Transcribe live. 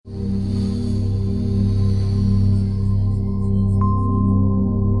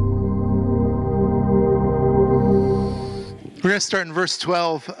going to start in verse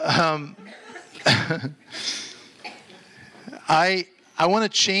 12. I want to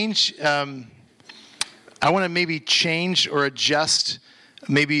change. I want to maybe change or adjust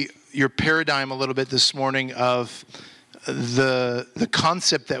maybe your paradigm a little bit this morning of the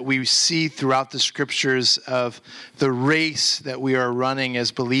concept that we see throughout the scriptures of the race that we are running as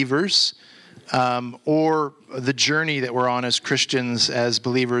believers, or the journey that we're on as Christians, as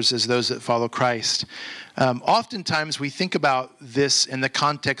believers, as those that follow Christ. Oftentimes we think about this in the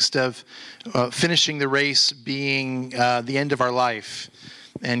context of finishing the race being the end of our life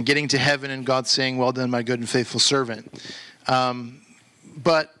and getting to heaven and God saying, "Well done, my good and faithful servant."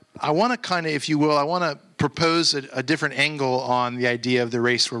 But I want to kind of, if you will, I want to propose a different angle on the idea of the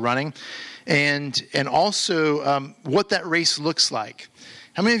race we're running, and also what that race looks like.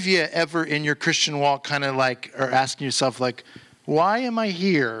 How many of you ever in your Christian walk kind of like are asking yourself, like, why am I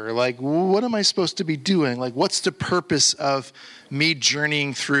here? Like, what am I supposed to be doing? Like, what's the purpose of me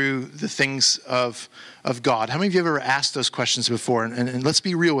journeying through the things of God? How many of you have ever asked those questions before? And let's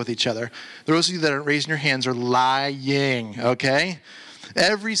be real with each other. Those of you that aren't raising your hands are lying, okay?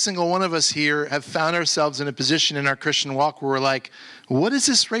 Every single one of us here have found ourselves in a position in our Christian walk where we're like, what is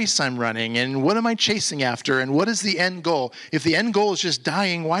this race I'm running? And what am I chasing after? And what is the end goal? If the end goal is just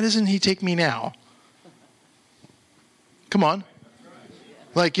dying, why doesn't he take me now? Come on.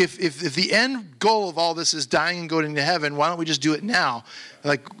 Like if the end goal of all this is dying and going to heaven, why don't we just do it now?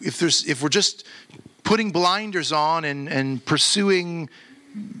 Like if we're just putting blinders on and pursuing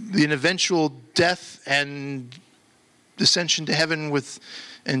an eventual death and ascension to heaven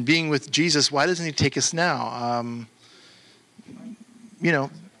and being with Jesus, why doesn't he take us now?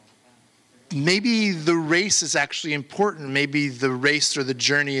 Maybe the race is actually important. Maybe the race or the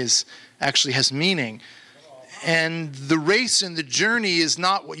journey actually has meaning. And the race and the journey is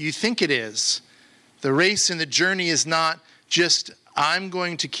not what you think it is. The race and the journey is not just, I'm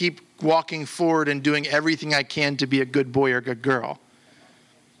going to keep walking forward and doing everything I can to be a good boy or a good girl.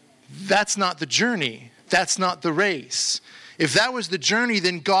 That's not the journey. That's not the race. If that was the journey,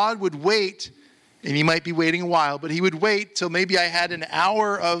 then God would wait, and he might be waiting a while, but he would wait till maybe I had an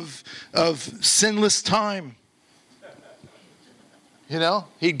hour of sinless time. You know,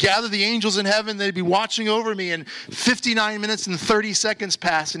 he'd gather the angels in heaven, they'd be watching over me, and 59 minutes and 30 seconds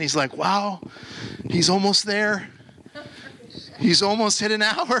pass, and he's like, wow, he's almost there. He's almost hit an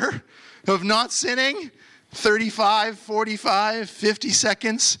hour of not sinning. 35, 45, 50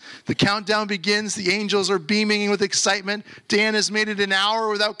 seconds. The countdown begins. The angels are beaming with excitement. Dan has made it an hour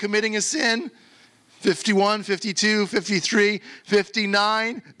without committing a sin. 51, 52, 53,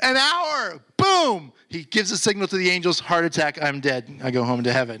 59, an hour. Boom! He gives a signal to the angels, heart attack, I'm dead. I go home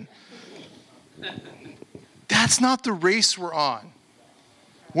to heaven. That's not the race we're on.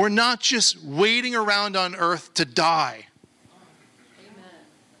 We're not just waiting around on earth to die.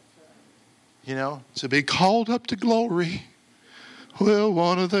 You know, to be called up to glory. Well,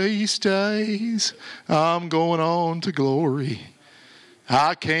 one of these days, I'm going on to glory.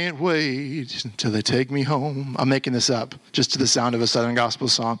 I can't wait until they take me home. I'm making this up, just to the sound of a Southern gospel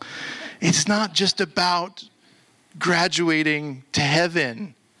song. It's not just about graduating to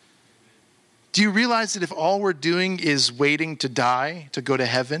heaven. Do you realize that if all we're doing is waiting to die, to go to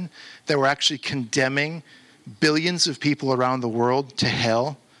heaven, that we're actually condemning billions of people around the world to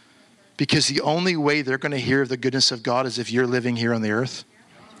hell? Because the only way they're going to hear of the goodness of God is if you're living here on the earth.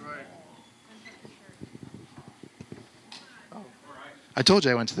 I told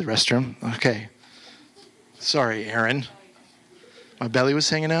you I went to the restroom. Okay. Sorry, Aaron. My belly was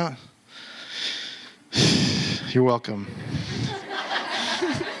hanging out. You're welcome.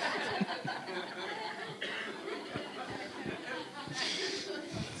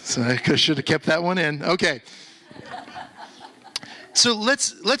 So I should have kept that one in. Okay. So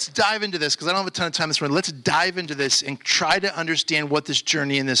let's dive into this, because I don't have a ton of time this morning. Let's dive into this and try to understand what this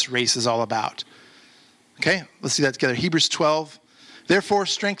journey in this race is all about. Okay? Let's do that together. Hebrews 12. Therefore,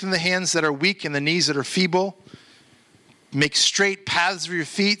 strengthen the hands that are weak and the knees that are feeble. Make straight paths for your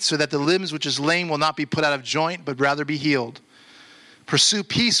feet, so that the limbs which is lame will not be put out of joint, but rather be healed. Pursue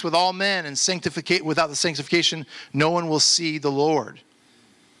peace with all men, and without the sanctification, no one will see the Lord.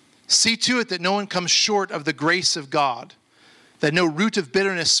 See to it that no one comes short of the grace of God, that no root of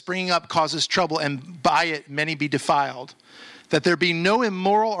bitterness springing up causes trouble, and by it many be defiled. That there be no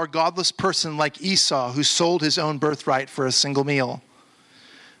immoral or godless person like Esau, who sold his own birthright for a single meal.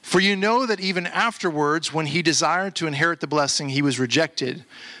 For you know that even afterwards, when he desired to inherit the blessing, he was rejected.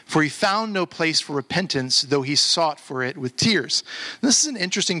 For he found no place for repentance, though he sought for it with tears. This is an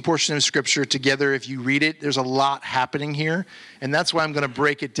interesting portion of Scripture together. If you read it, there's a lot happening here. And that's why I'm going to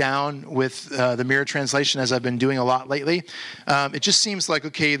break it down with the Mirror translation, as I've been doing a lot lately. It just seems like,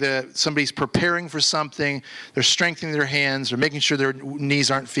 okay, somebody's preparing for something. They're strengthening their hands. They're making sure their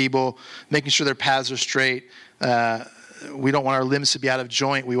knees aren't feeble, making sure their paths are straight. We don't want our limbs to be out of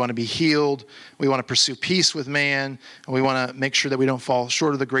joint. We want to be healed. We want to pursue peace with man. And we want to make sure that we don't fall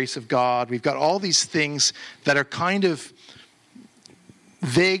short of the grace of God. We've got all these things that are kind of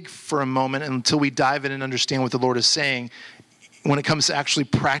vague for a moment until we dive in and understand what the Lord is saying when it comes to actually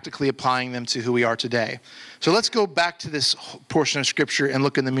practically applying them to who we are today. So let's go back to this portion of Scripture and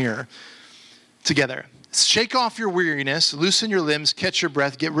look in the mirror together. Shake off your weariness, loosen your limbs, catch your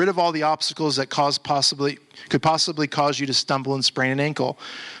breath, get rid of all the obstacles that could possibly cause you to stumble and sprain an ankle.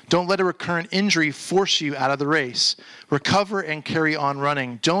 Don't let a recurrent injury force you out of the race. Recover and carry on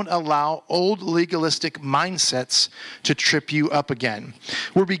running. Don't allow old legalistic mindsets to trip you up again.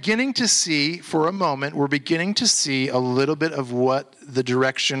 We're beginning to see, for a moment, a little bit of what the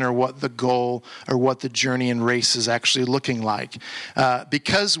direction or what the goal or what the journey and race is actually looking like.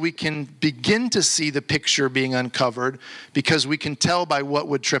 Because we can begin to see the picture being uncovered, because we can tell by what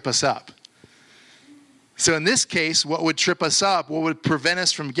would trip us up. So in this case, what would trip us up, what would prevent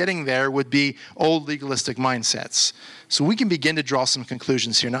us from getting there would be old legalistic mindsets. So we can begin to draw some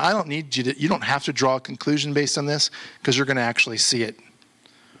conclusions here. Now, I don't need you don't have to draw a conclusion based on this, because you're going to actually see it.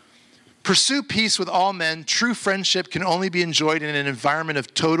 Pursue peace with all men. True friendship can only be enjoyed in an environment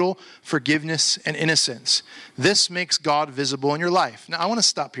of total forgiveness and innocence. This makes God visible in your life. Now, I want to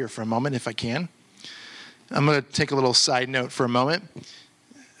stop here for a moment, if I can. I'm going to take a little side note for a moment.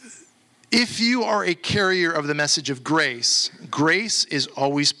 If you are a carrier of the message of grace, grace is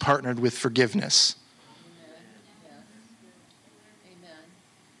always partnered with forgiveness. Amen.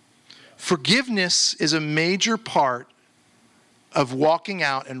 Forgiveness is a major part of walking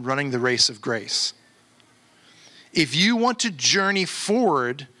out and running the race of grace. If you want to journey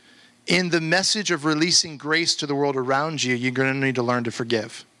forward in the message of releasing grace to the world around you, you're going to need to learn to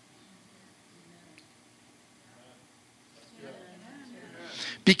forgive.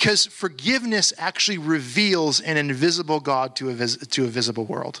 Because forgiveness actually reveals an invisible God to a visible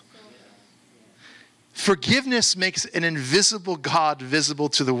world. Forgiveness makes an invisible God visible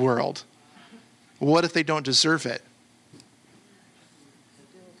to the world. What if they don't deserve it?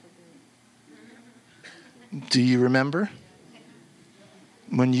 Do you remember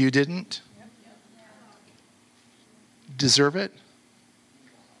when you didn't deserve it?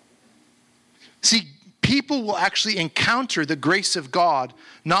 See, people will actually encounter the grace of God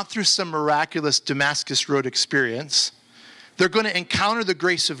not through some miraculous Damascus Road experience. They're going to encounter the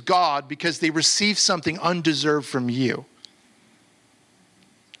grace of God because they receive something undeserved from you.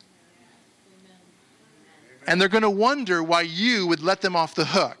 And they're going to wonder why you would let them off the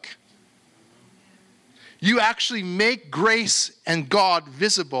hook. You actually make grace and God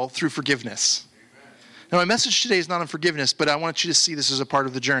visible through forgiveness. Now, my message today is not on forgiveness, but I want you to see this as a part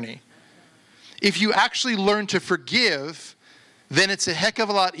of the journey. If you actually learn to forgive, then it's a heck of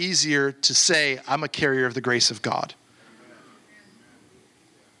a lot easier to say, I'm a carrier of the grace of God.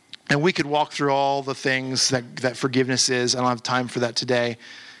 And we could walk through all the things that forgiveness is. I don't have time for that today,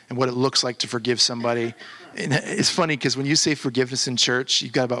 and what it looks like to forgive somebody. And it's funny because when you say forgiveness in church,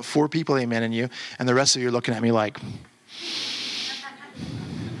 you've got about 4 people amen in you, and the rest of you are looking at me like,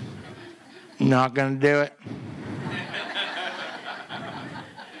 not going to do it.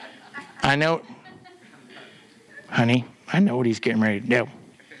 I know, honey, I know what he's getting ready to do.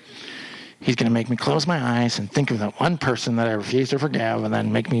 He's going to make me close my eyes and think of that one person that I refuse to forgive, and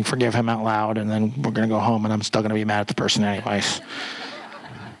then make me forgive him out loud, and then we're going to go home, and I'm still going to be mad at the person anyways.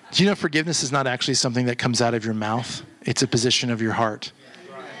 Do you know forgiveness is not actually something that comes out of your mouth? It's a position of your heart.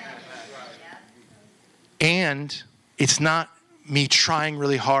 And it's not me trying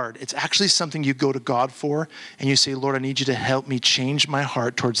really hard. It's actually something you go to God for, and you say, Lord, I need you to help me change my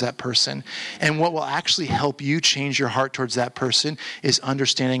heart towards that person. And what will actually help you change your heart towards that person is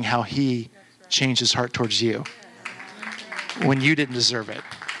understanding how he changed his heart towards you when you didn't deserve it.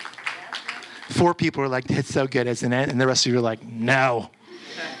 4 people are like, it's so good, isn't it? And the rest of you are like, no,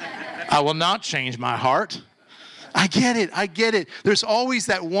 I will not change my heart. I get it. There's always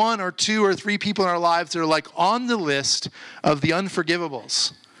that 1 or 2 or 3 people in our lives that are like on the list of the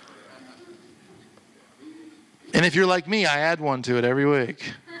unforgivables. And if you're like me, I add one to it every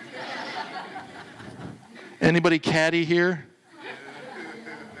week. Anybody catty here?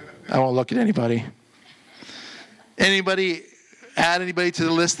 I won't look at anybody. Anybody add anybody to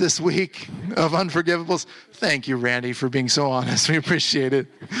the list this week of unforgivables? Thank you, Randy, for being so honest. We appreciate it.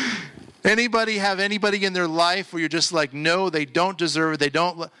 Anybody have anybody in their life where you're just like, no, they don't deserve it. They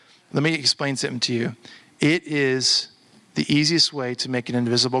don't. Let me explain something to you. It is the easiest way to make an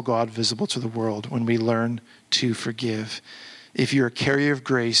invisible God visible to the world when we learn to forgive. If you're a carrier of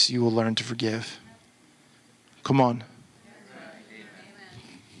grace, you will learn to forgive. Come on.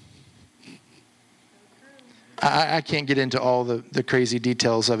 I can't get into all the crazy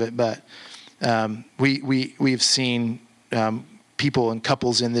details of it, but we've seen people and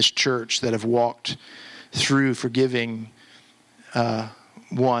couples in this church that have walked through forgiving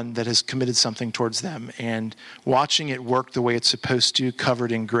one that has committed something towards them, and watching it work the way it's supposed to,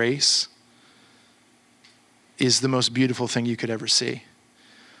 covered in grace, is the most beautiful thing you could ever see.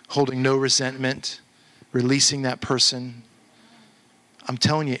 Holding no resentment, releasing that person. I'm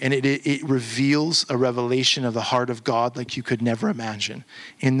telling you, and it reveals a revelation of the heart of God like you could never imagine.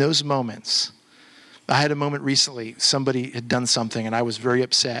 In those moments, I had a moment recently, somebody had done something and I was very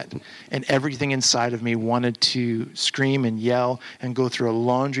upset, and everything inside of me wanted to scream and yell and go through a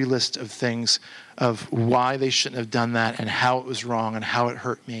laundry list of things of why they shouldn't have done that and how it was wrong and how it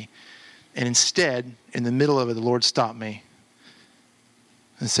hurt me. And instead, in the middle of it, the Lord stopped me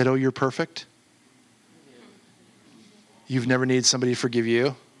and said, "Oh, you're perfect? You've never needed somebody to forgive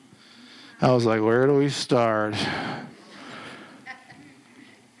you?" I was like, where do we start?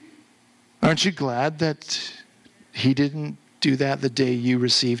 Aren't you glad that he didn't do that the day you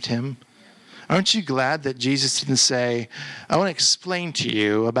received him? Aren't you glad that Jesus didn't say, I want to explain to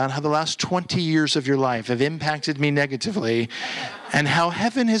you about how the last 20 years of your life have impacted me negatively and how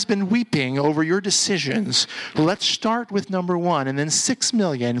heaven has been weeping over your decisions. Let's start with number one, and then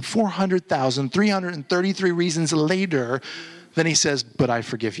 6,400,333 reasons later, then he says, but I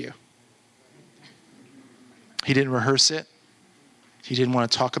forgive you. He didn't rehearse it. He didn't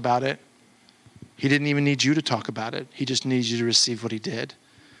want to talk about it. He didn't even need you to talk about it. He just needs you to receive what he did.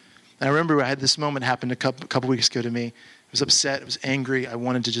 And I remember I had this moment happen a couple weeks ago to me. I was upset. I was angry. I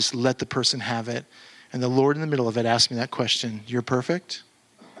wanted to just let the person have it. And the Lord in the middle of it asked me that question, you're perfect?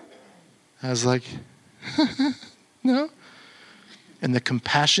 I was like, no. And the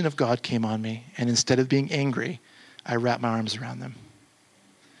compassion of God came on me. And instead of being angry, I wrapped my arms around them.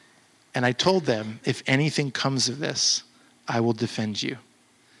 And I told them, if anything comes of this, I will defend you.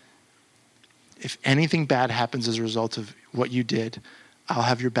 If anything bad happens as a result of what you did, I'll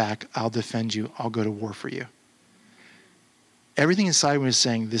have your back. I'll defend you. I'll go to war for you. Everything inside me was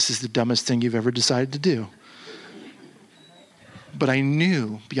saying, this is the dumbest thing you've ever decided to do. But I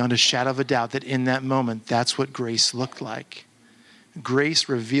knew beyond a shadow of a doubt that in that moment, that's what grace looked like. Grace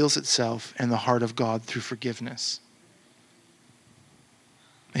reveals itself in the heart of God through forgiveness.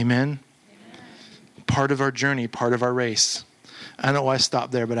 Amen? Part of our journey, part of our race. I don't know why I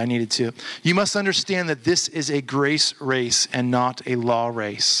stopped there, but I needed to. You must understand that this is a grace race and not a law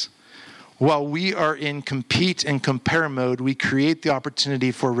race. While we are in compete and compare mode, we create the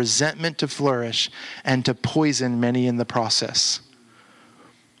opportunity for resentment to flourish and to poison many in the process.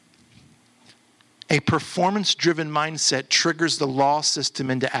 A performance-driven mindset triggers the law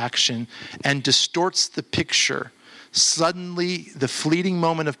system into action and distorts the picture. Suddenly, the fleeting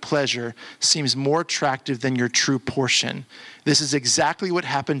moment of pleasure seems more attractive than your true portion. This is exactly what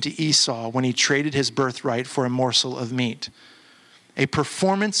happened to Esau when he traded his birthright for a morsel of meat. A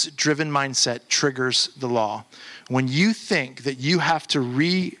performance-driven mindset triggers the law. When you think that you have to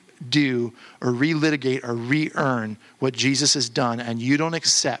redo or relitigate or re-earn what Jesus has done and you don't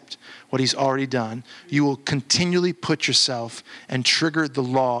accept what he's already done, you will continually put yourself and trigger the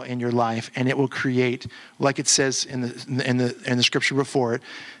law in your life, and it will create, like it says in the scripture before it,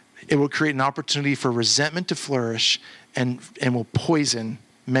 it will create an opportunity for resentment to flourish and will poison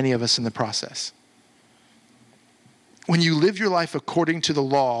many of us in the process. When you live your life according to the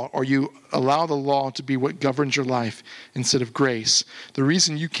law, or you allow the law to be what governs your life instead of grace, the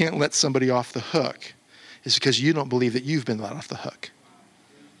reason you can't let somebody off the hook is because you don't believe that you've been let off the hook.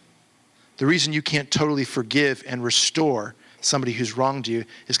 The reason you can't totally forgive and restore somebody who's wronged you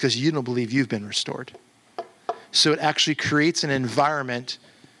is because you don't believe you've been restored. So it actually creates an environment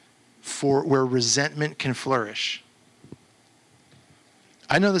for where resentment can flourish.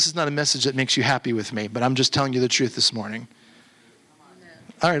 I know this is not a message that makes you happy with me, but I'm just telling you the truth this morning.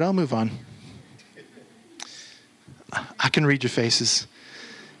 All right, I'll move on. I can read your faces.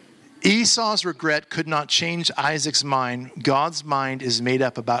 Esau's regret could not change Isaac's mind. God's mind is made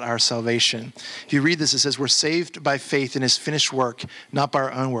up about our salvation. If you read this, it says we're saved by faith in his finished work, not by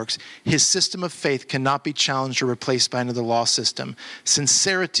our own works. His system of faith cannot be challenged or replaced by another law system.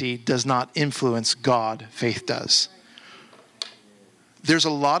 Sincerity does not influence God. Faith does. there's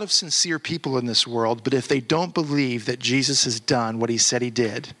a lot of sincere people in this world, but if they don't believe that Jesus has done what he said he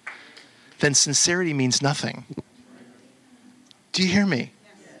did, then sincerity means nothing. Do you hear me?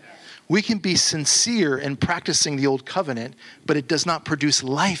 We can be sincere in practicing the old covenant, but it does not produce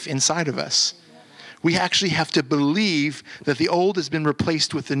life inside of us. We actually have to believe that the old has been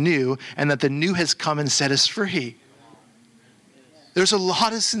replaced with the new, and that the new has come and set us free. There's a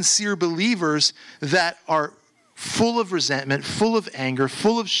lot of sincere believers that are full of resentment, full of anger,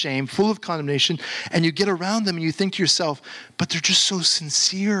 full of shame, full of condemnation, and you get around them and you think to yourself, but they're just so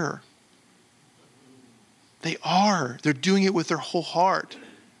sincere. They are. They're doing it with their whole heart.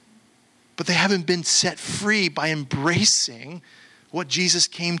 But they haven't been set free by embracing what Jesus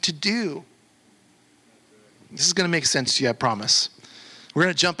came to do. This is going to make sense to you, I promise. We're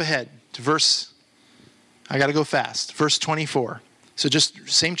going to jump ahead to I got to go fast, verse 24. So just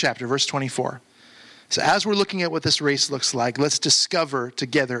same chapter, verse 24. So as we're looking at what this race looks like, let's discover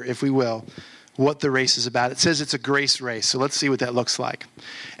together, if we will, what the race is about. It says it's a grace race, so let's see what that looks like.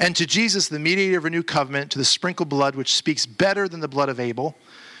 And to Jesus, the mediator of a new covenant, to the sprinkled blood which speaks better than the blood of Abel,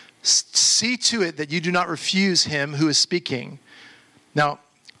 see to it that you do not refuse him who is speaking. Now,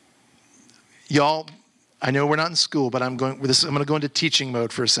 y'all, I know we're not in school, but I'm going to go into teaching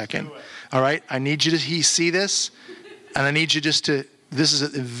mode for a second. All right? I need you to see this, and I need you just to, this is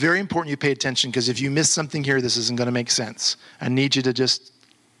very important you pay attention, because if you miss something here, this isn't going to make sense. I need you to just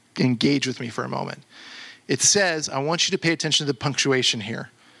engage with me for a moment. It says, I want you to pay attention to the punctuation here,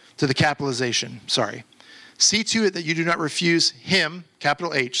 to the capitalization, sorry. See to it that you do not refuse him,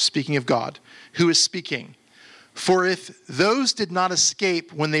 capital H, speaking of God, who is speaking. For if those did not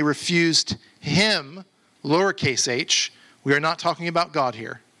escape when they refused him, lowercase h, we are not talking about God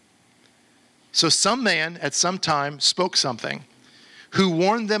here. So some man at some time spoke something, who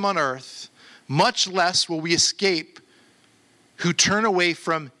warned them on earth, much less will we escape who turn away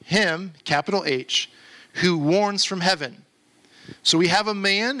from him, capital H, who warns from heaven. So we have a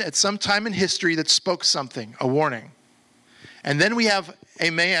man at some time in history that spoke something, a warning. And then we have a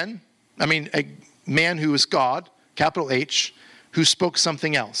man who is God, capital H, who spoke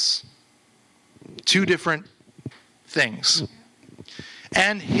something else. Two different things.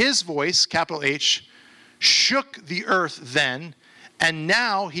 And his voice, capital H, shook the earth then, and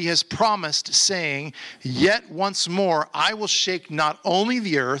now he has promised, saying, yet once more I will shake not only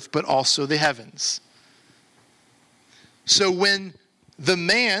the earth, but also the heavens. So when the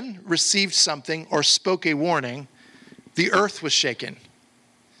man received something or spoke a warning, the earth was shaken.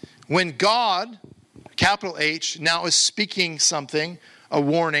 When God, capital H, now is speaking something, a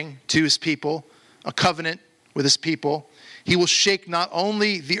warning to his people, a covenant with his people, he will shake not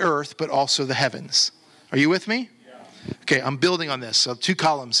only the earth, but also the heavens. Are you with me? Yeah. Okay, I'm building on this. So 2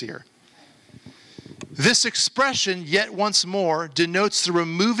 columns here. This expression, yet once more, denotes the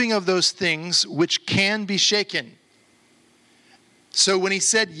removing of those things which can be shaken. So when he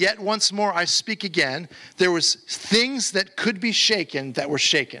said, yet once more I speak again, there was things that could be shaken that were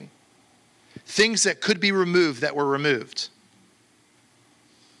shaken. Things that could be removed that were removed.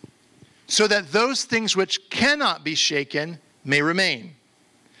 So that those things which cannot be shaken may remain.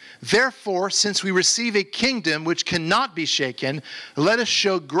 Therefore, since we receive a kingdom which cannot be shaken, let us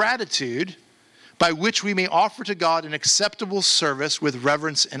show gratitude by which we may offer to God an acceptable service with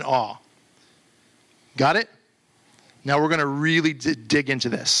reverence and awe. Got it? Now we're going to really dig into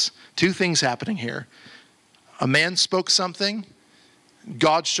this. 2 things happening here. A man spoke something.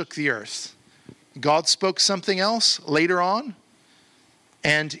 God shook the earth. God spoke something else later on.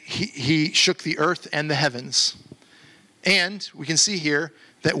 And he shook the earth and the heavens. And we can see here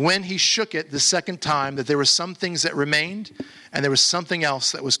that when he shook it the second time, that there were some things that remained, and there was something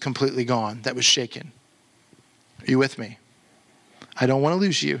else that was completely gone, that was shaken. Are you with me? I don't want to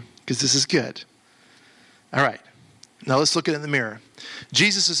lose you, because this is good. All right. Now let's look at it in the mirror.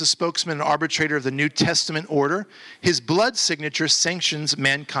 Jesus is the spokesman and arbitrator of the New Testament order. His blood signature sanctions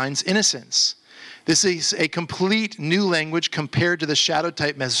mankind's innocence. This is a complete new language compared to the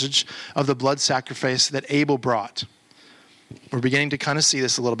shadow-type message of the blood sacrifice that Abel brought. We're beginning to kind of see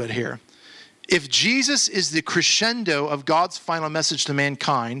this a little bit here. If Jesus is the crescendo of God's final message to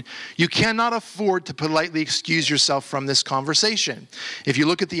mankind, you cannot afford to politely excuse yourself from this conversation. If you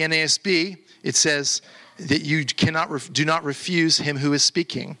look at the NASB, it says that you do not refuse him who is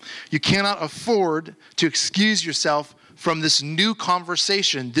speaking. You cannot afford to excuse yourself from this new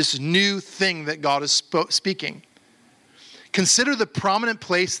conversation, this new thing that God is speaking. Consider the prominent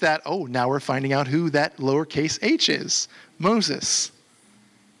place that, now we're finding out who that lowercase h is. Moses.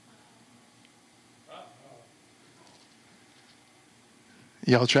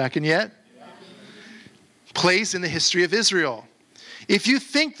 Y'all tracking yet? Place in the history of Israel. If you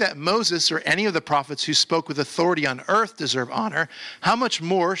think that Moses or any of the prophets who spoke with authority on earth deserve honor, how much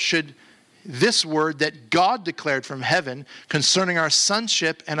more should this word that God declared from heaven concerning our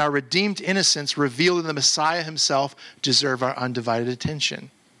sonship and our redeemed innocence revealed in the Messiah himself deserve our undivided attention?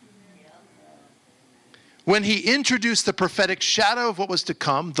 When he introduced the prophetic shadow of what was to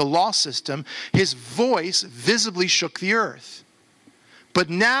come, the law system, his voice visibly shook the earth. But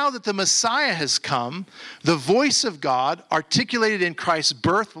now that the Messiah has come, the voice of God, articulated in Christ's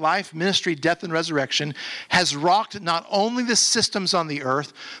birth, life, ministry, death, and resurrection, has rocked not only the systems on the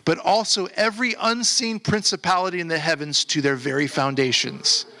earth, but also every unseen principality in the heavens to their very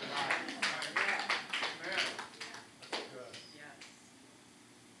foundations.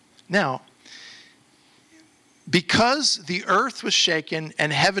 Now, because the earth was shaken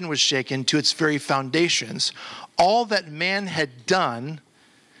and heaven was shaken to its very foundations, all that man had done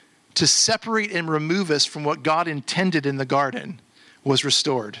to separate and remove us from what God intended in the garden was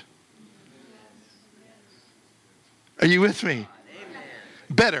restored. Are you with me?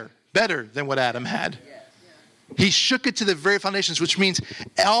 Better than what Adam had. He shook it to the very foundations, which means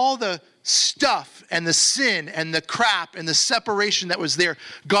all the stuff and the sin and the crap and the separation that was there,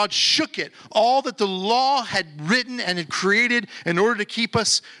 God shook it. All that the law had written and had created in order to keep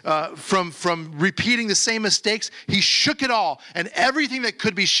us from repeating the same mistakes, he shook it all. And everything that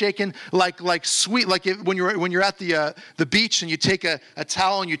could be shaken, like sweet, like when you're at the beach and you take a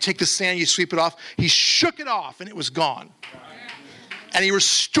towel and you take the sand, you sweep it off. He shook it off and it was gone. And he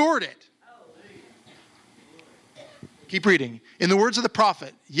restored it. Keep reading. In the words of the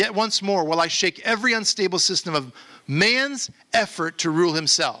prophet, yet once more will I shake every unstable system of man's effort to rule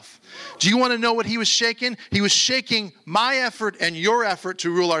himself. Do you want to know what he was shaking? He was shaking my effort and your effort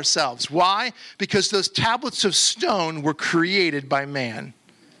to rule ourselves. Why? Because those tablets of stone were created by man.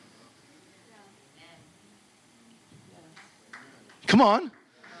 Come on.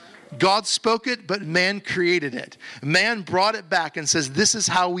 God spoke it, but man created it. Man brought it back and says, this is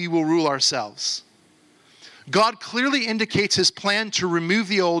how we will rule ourselves. God clearly indicates his plan to remove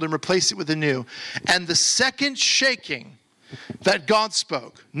the old and replace it with the new. And the second shaking that God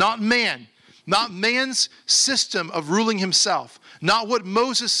spoke, not man's system of ruling himself, not what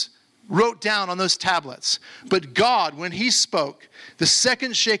Moses wrote down on those tablets, but God, when he spoke, the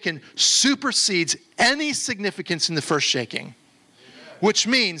second shaking supersedes any significance in the first shaking. Which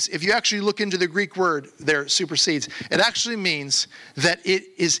means, if you actually look into the Greek word there, supersedes, it actually means that it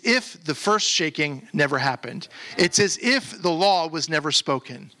is if the first shaking never happened. It's as if the law was never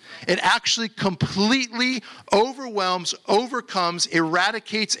spoken. It actually completely overwhelms, overcomes,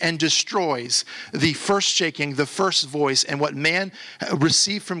 eradicates, and destroys the first shaking, the first voice, and what man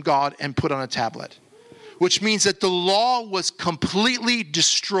received from God and put on a tablet. Which means that the law was completely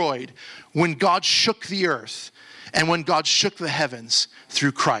destroyed when God shook the earth. And when God shook the heavens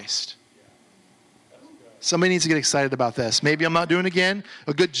through Christ. Somebody needs to get excited about this. Maybe I'm not doing again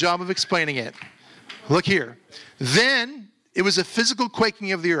a good job of explaining it. Look here. Then it was a physical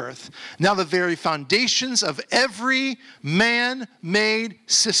quaking of the earth. Now the very foundations of every man-made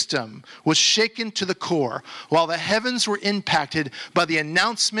system was shaken to the core, while the heavens were impacted by the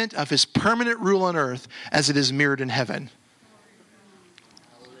announcement of his permanent rule on earth as it is mirrored in heaven.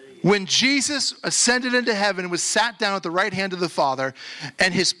 When Jesus ascended into heaven and was sat down at the right hand of the Father,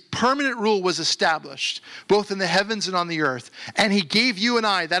 and his permanent rule was established, both in the heavens and on the earth, and he gave you and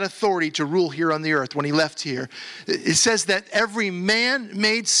I that authority to rule here on the earth when he left here, it says that every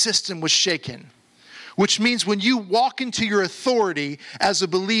man-made system was shaken. Which means when you walk into your authority as a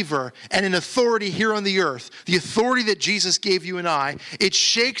believer and in authority here on the earth, the authority that Jesus gave you and I, it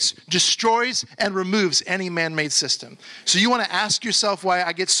shakes, destroys, and removes any man-made system. So you want to ask yourself why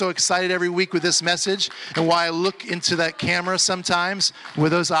I get so excited every week with this message and why I look into that camera sometimes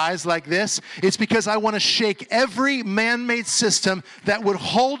with those eyes like this? It's because I want to shake every man-made system that would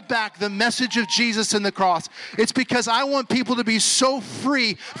hold back the message of Jesus and the cross. It's because I want people to be so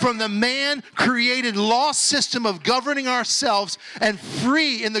free from the man-created law system of governing ourselves and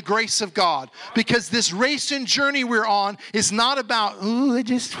free in the grace of God. Because this race and journey we're on is not about, I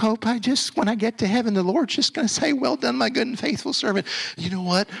just hope when I get to heaven, the Lord's just going to say, well done, my good and faithful servant. You know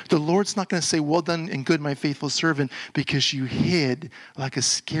what? The Lord's not going to say, well done and good, my faithful servant, because you hid like a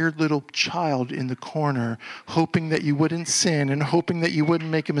scared little child in the corner, hoping that you wouldn't sin and hoping that you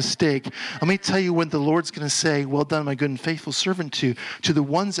wouldn't make a mistake. Let me tell you when the Lord's going to say, well done, my good and faithful servant, to the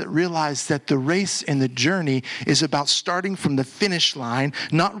ones that realize that the race and the journey is about starting from the finish line,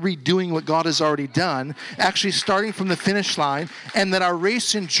 not redoing what God has already done, actually starting from the finish line, and that our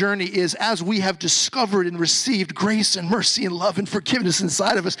race and journey is as we have discovered and received grace and mercy and love and forgiveness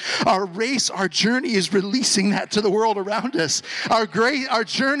inside of us. Our race, our journey is releasing that to the world around us. Our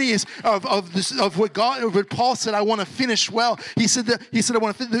journey is of what Paul said, I want to finish well. He said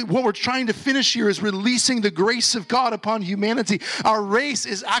what we're trying to finish here is releasing the grace of God upon humanity. Our race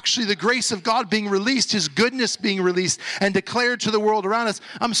is actually the grace of God being released, His goodness being released and declared to the world around us.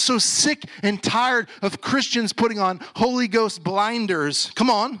 I'm so sick and tired of Christians putting on Holy Ghost blinders. Come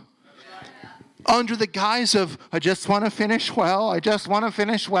on. Under the guise of, I just want to finish well, I just want to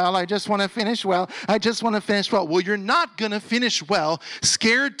finish well, I just want to finish well, I just want to finish well. Well, you're not going to finish well,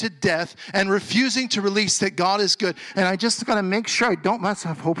 scared to death and refusing to release that God is good. And I just got to make sure I don't mess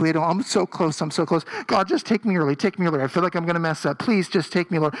up. Hopefully I don't. I'm so close. God, just take me early. Take me early. I feel like I'm going to mess up. Please just take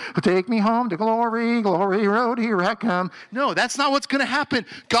me, Lord. Take me home to glory, glory road, here I come. No, that's not what's going to happen.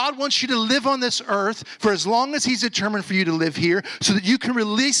 God wants you to live on this earth for as long as He's determined for you to live here so that you can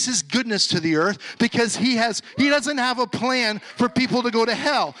release His goodness to the earth. Because he doesn't have a plan for people to go to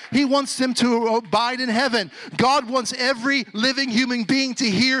hell. He wants them to abide in heaven. God wants every living human being to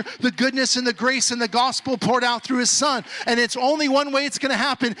hear the goodness and the grace and the gospel poured out through His Son. And it's only one way it's going to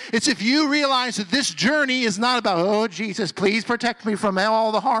happen. It's if you realize that this journey is not about, oh, Jesus, please protect me from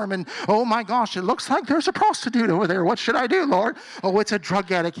all the harm. And, oh, my gosh, it looks like there's a prostitute over there. What should I do, Lord? Oh, it's a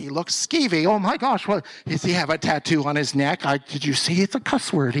drug addict. He looks skeevy. Oh, my gosh, what? Does he have a tattoo on his neck? Did you see? It's a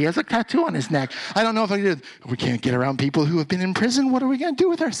cuss word. He has a tattoo on his neck. I don't know if I did. We can't get around people who have been in prison. What are we going to do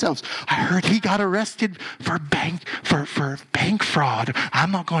with ourselves? I heard he got arrested for bank fraud.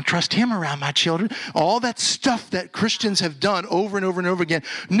 I'm not going to trust him around my children. All that stuff that Christians have done over and over and over again.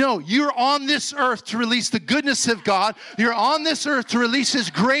 No, you're on this earth to release the goodness of God. You're on this earth to release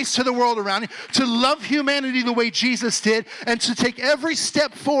His grace to the world around you, to love humanity the way Jesus did, and to take every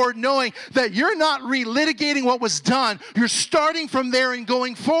step forward knowing that you're not relitigating what was done. You're starting from there and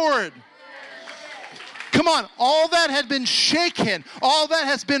going forward. Come on, all that had been shaken, all that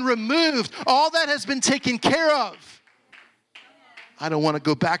has been removed, all that has been taken care of. I don't want to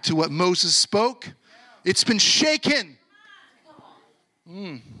go back to what Moses spoke. It's been shaken.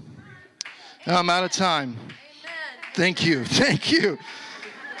 I'm out of time. Thank you.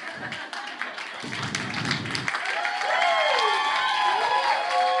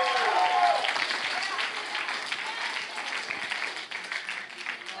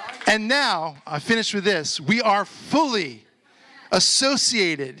 And now, I finish with this. We are fully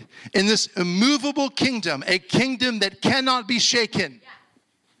associated in this immovable kingdom, a kingdom that cannot be shaken.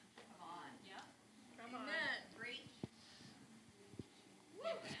 Yeah. Come on.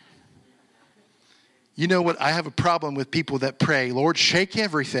 You know what? I have a problem with people that pray, Lord, shake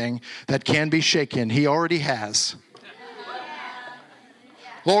everything that can be shaken. He already has.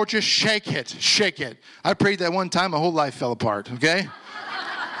 Lord, just shake it. I prayed that one time, my whole life fell apart, okay?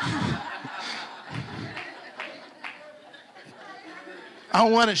 I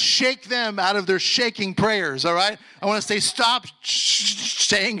want to shake them out of their shaking prayers, all right? I want to say, stop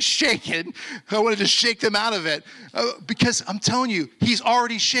saying shaken. I want to just shake them out of it. Because I'm telling you, He's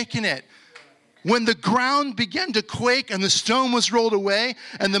already shaken it. When the ground began to quake and the stone was rolled away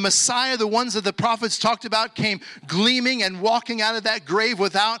and the Messiah, the ones that the prophets talked about, came gleaming and walking out of that grave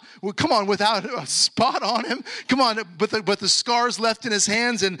without a spot on him. Come on, but the scars left in his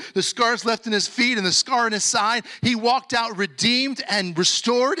hands and the scars left in his feet and the scar in his side. He walked out redeemed and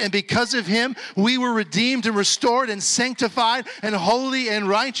restored, and because of Him, we were redeemed and restored and sanctified and holy and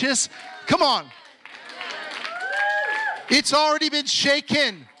righteous. Come on. It's already been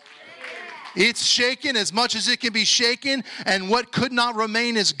shaken. It's shaken as much as it can be shaken, and what could not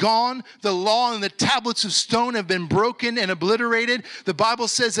remain is gone. The law and the tablets of stone have been broken and obliterated. The Bible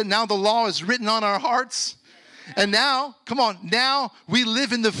says that now the law is written on our hearts. And now, now we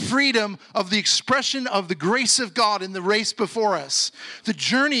live in the freedom of the expression of the grace of God in the race before us. The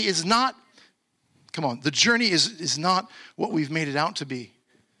journey is not, the journey is not what we've made it out to be.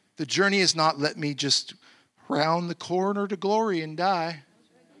 The journey is not, let me just round the corner to glory and die.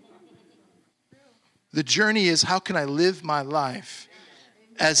 The journey is, how can I live my life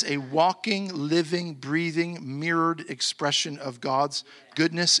as a walking, living, breathing, mirrored expression of God's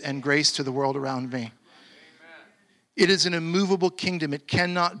goodness and grace to the world around me? It is an immovable kingdom. It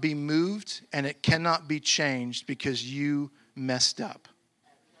cannot be moved and it cannot be changed because you messed up.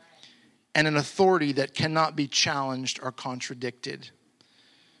 And an authority that cannot be challenged or contradicted.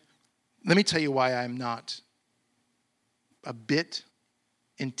 Let me tell you why I'm not a bit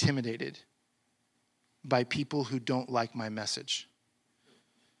intimidated by people who don't like my message.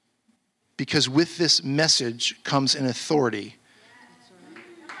 because with this message comes an authority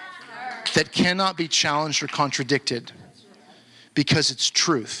that cannot be challenged or contradicted because it's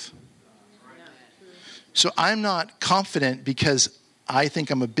truth. So I'm not confident because I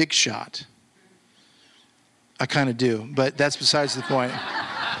think I'm a big shot. I kind of do, but that's besides the point.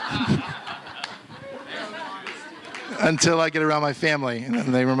 Until I get around my family, and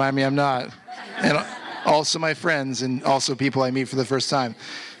then they remind me I'm not. And also my friends, and also people I meet for the first time.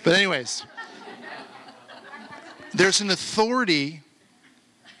 But anyways, there's an authority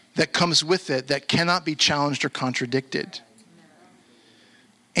that comes with it that cannot be challenged or contradicted.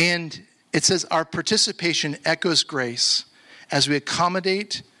 And it says our participation echoes grace as we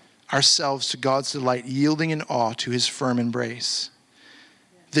accommodate ourselves to God's delight, yielding in awe to his firm embrace.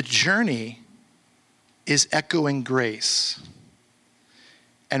 The journey is echoing grace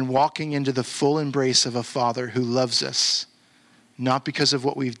and walking into the full embrace of a Father who loves us, not because of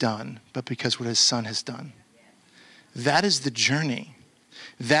what we've done, but because what his Son has done. That is the journey.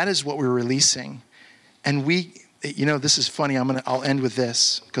 That is what we're releasing. And this is funny. I'll end with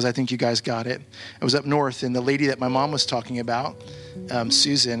this because I think you guys got it. I was up north, and the lady that my mom was talking about,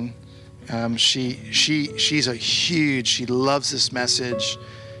 Susan, she's she loves this message.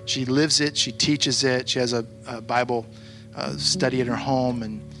 She lives it. She teaches it. She has a Bible study at her home,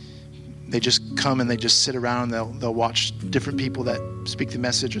 and they just come and they just sit around. And they'll watch different people that speak the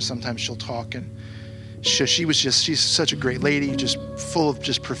message, or sometimes she'll talk. And she's such a great lady, just full of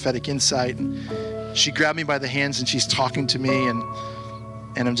just prophetic insight. And she grabbed me by the hands and she's talking to me, and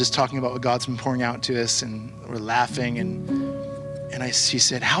I'm just talking about what God's been pouring out to us, and we're laughing, and she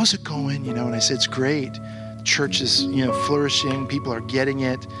said, "How's it going?" And I said, "It's great. The church is, flourishing. People are getting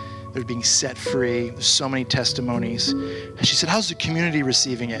it. They're being set free. There's so many testimonies." And she said, "How's the community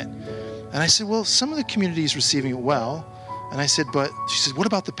receiving it?" And I said, "Well, some of the community is receiving it well." And I said, she said, "What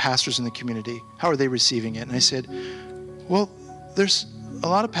about the pastors in the community? How are they receiving it?" And I said, "Well, there's a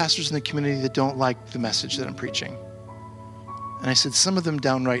lot of pastors in the community that don't like the message that I'm preaching." And I said, "Some of them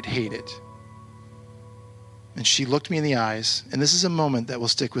downright hate it." And she looked me in the eyes, and this is a moment that will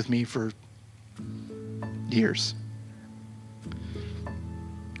stick with me for years.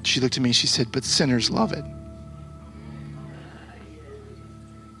 She looked at me and she said, "But sinners love it."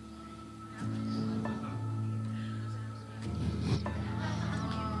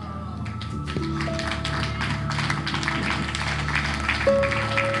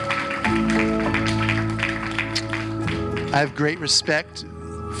 I have great respect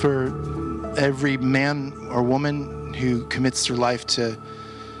for every man or woman who commits their life to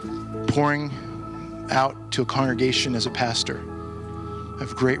pouring out to a congregation as a pastor. I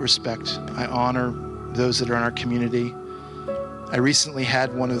have great respect. I honor those that are in our community. I recently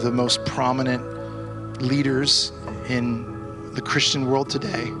had one of the most prominent leaders in the Christian world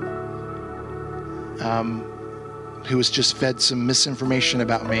today, who was just fed some misinformation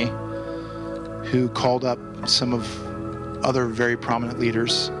about me, who called up some of other very prominent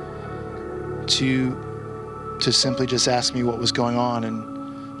leaders to simply just ask me what was going on.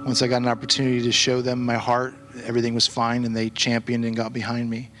 And once I got an opportunity to show them my heart, everything was fine, and they championed and got behind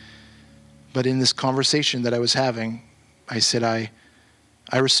me. But in this conversation that I was having, I said, I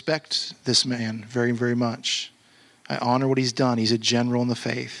respect this man very, very much. I honor what he's done. He's a general in the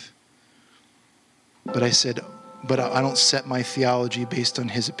faith. But I said, but I don't set my theology based on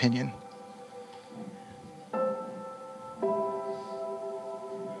his opinion.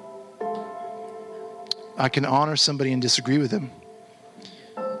 I can honor somebody and disagree with them.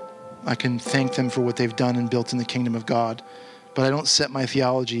 I can thank them for what they've done and built in the kingdom of God. But I don't set my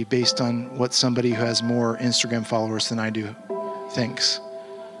theology based on what somebody who has more Instagram followers than I do thinks.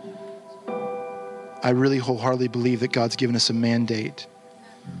 I really wholeheartedly believe that God's given us a mandate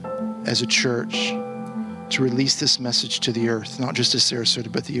as a church to release this message to the earth, not just to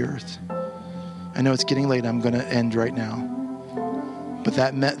Sarasota, but the earth. I know it's getting late. I'm going to end right now. But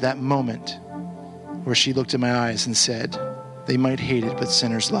that moment where she looked in my eyes and said, "They might hate it, but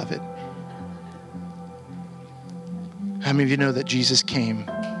sinners love it." How many of you know that Jesus came?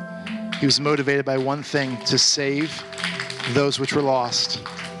 He was motivated by one thing: to save those which were lost.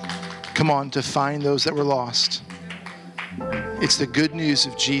 Come on, to find those that were lost. It's the good news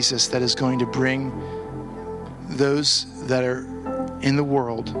of Jesus that is going to bring those that are in the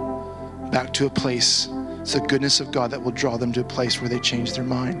world back to a place. It's the goodness of God that will draw them to a place where they change their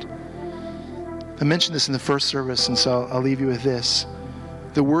mind. I mentioned this in the first service, and so I'll leave you with this.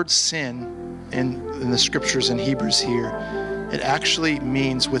 The word sin in the scriptures in Hebrews here, it actually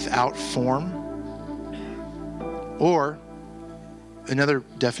means without form. Or another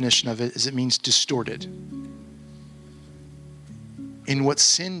definition of it is it means distorted. And what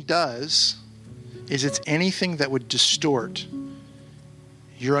sin does is it's anything that would distort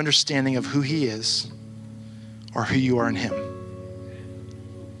your understanding of who he is or who you are in him.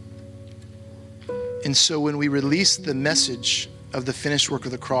 And so when we release the message of the finished work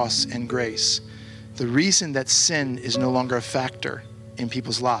of the cross and grace, the reason that sin is no longer a factor in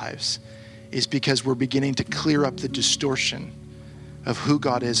people's lives is because we're beginning to clear up the distortion of who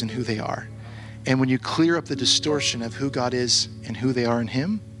God is and who they are. And when you clear up the distortion of who God is and who they are in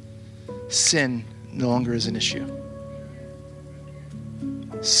him, sin no longer is an issue.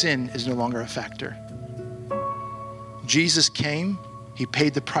 Sin is no longer a factor. Jesus came, he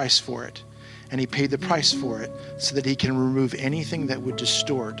paid the price for it. And he paid the price for it so that he can remove anything that would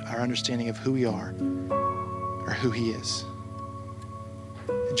distort our understanding of who we are or who he is.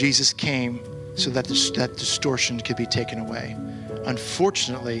 Jesus came so that that distortion could be taken away.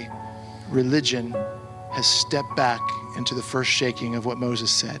 Unfortunately, religion has stepped back into the first shaking of what Moses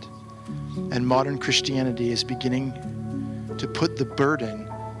said. And modern Christianity is beginning to put the burden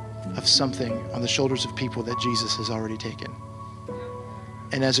of something on the shoulders of people that Jesus has already taken.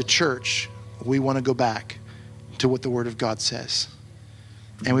 And as a church, we want to go back to what the Word of God says.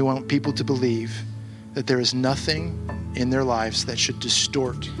 And we want people to believe that there is nothing in their lives that should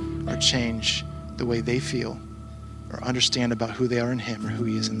distort or change the way they feel or understand about who they are in him or who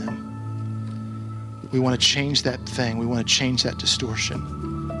he is in them. We want to change that thing. We want to change that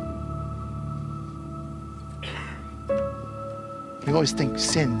distortion. We always think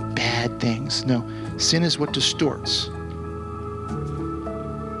sin, bad things. No, sin is what distorts.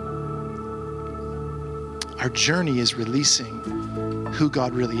 Our journey is releasing who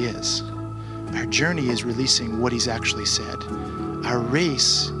God really is. Our journey is releasing what he's actually said. Our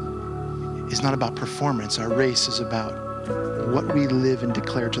race is not about performance. Our race is about what we live and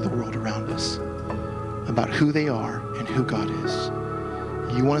declare to the world around us, about who they are and who God is.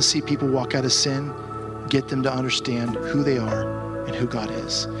 You want to see people walk out of sin? Get them to understand who they are and who God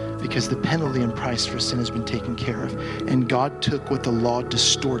is, because the penalty and price for sin has been taken care of. And God took what the law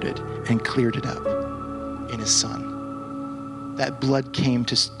distorted and cleared it up in his son. That blood came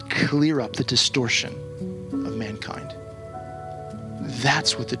to clear up the distortion of mankind.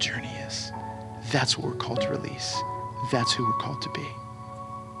 That's what the journey is. That's what we're called to release. That's who we're called to be.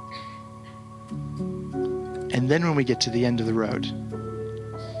 And then when we get to the end of the road,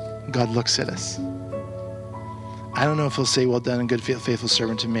 God looks at us. I don't know if he'll say, well done, good, faithful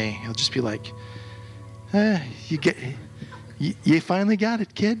servant to me. He'll just be like, you finally got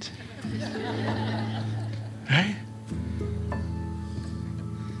it, kid. Right?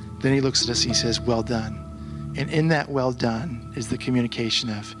 Then he looks at us and he says, well done. And in that well done is the communication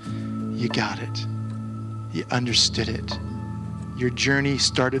of, you got it. You understood it. Your journey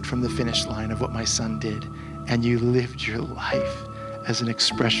started from the finish line of what my son did, and you lived your life as an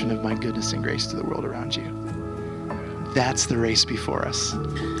expression of my goodness and grace to the world around you. That's the race before us.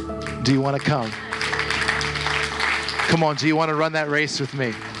 Do you want to come? Come on, do you want to run that race with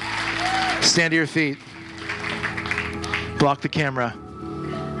me? Stand to your feet. Block the camera.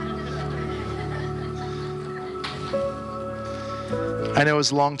 I know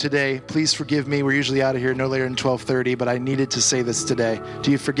it's long today. Please forgive me. We're usually out of here no later than 12:30, but I needed to say this today. Do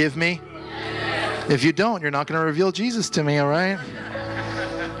you forgive me? If you don't, you're not going to reveal Jesus to me, all right?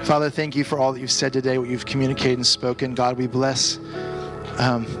 Father, thank you for all that you've said today, what you've communicated and spoken. God, we bless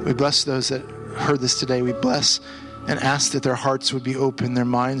those that heard this today. We bless and ask that their hearts would be open, their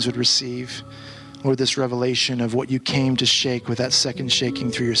minds would receive, Lord, this revelation of what you came to shake with that second shaking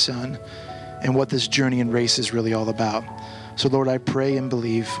through your son, and what this journey and race is really all about. So, Lord, I pray and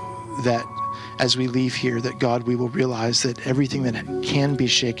believe that as we leave here, that God, we will realize that everything that can be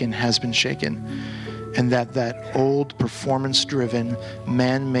shaken has been shaken, and that old performance-driven,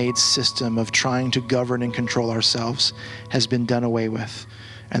 man-made system of trying to govern and control ourselves has been done away with,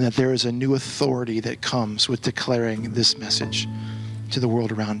 and that there is a new authority that comes with declaring this message to the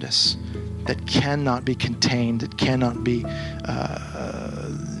world around us that cannot be contained, that cannot be,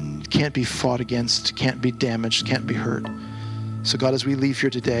 can't be fought against, can't be damaged, can't be hurt. So God, as we leave here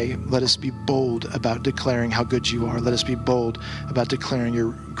today, let us be bold about declaring how good you are. Let us be bold about declaring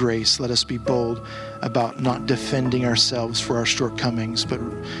your grace. Let us be bold about not defending ourselves for our shortcomings,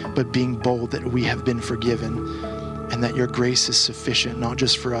 but being bold that we have been forgiven and that your grace is sufficient, not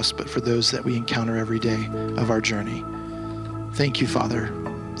just for us, but for those that we encounter every day of our journey. Thank you, Father.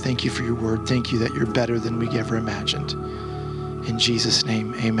 Thank you for your word. Thank you that you're better than we ever imagined. In Jesus'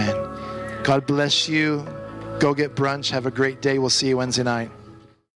 name, amen. God bless you. Go get brunch. Have a great day. We'll see you Wednesday night.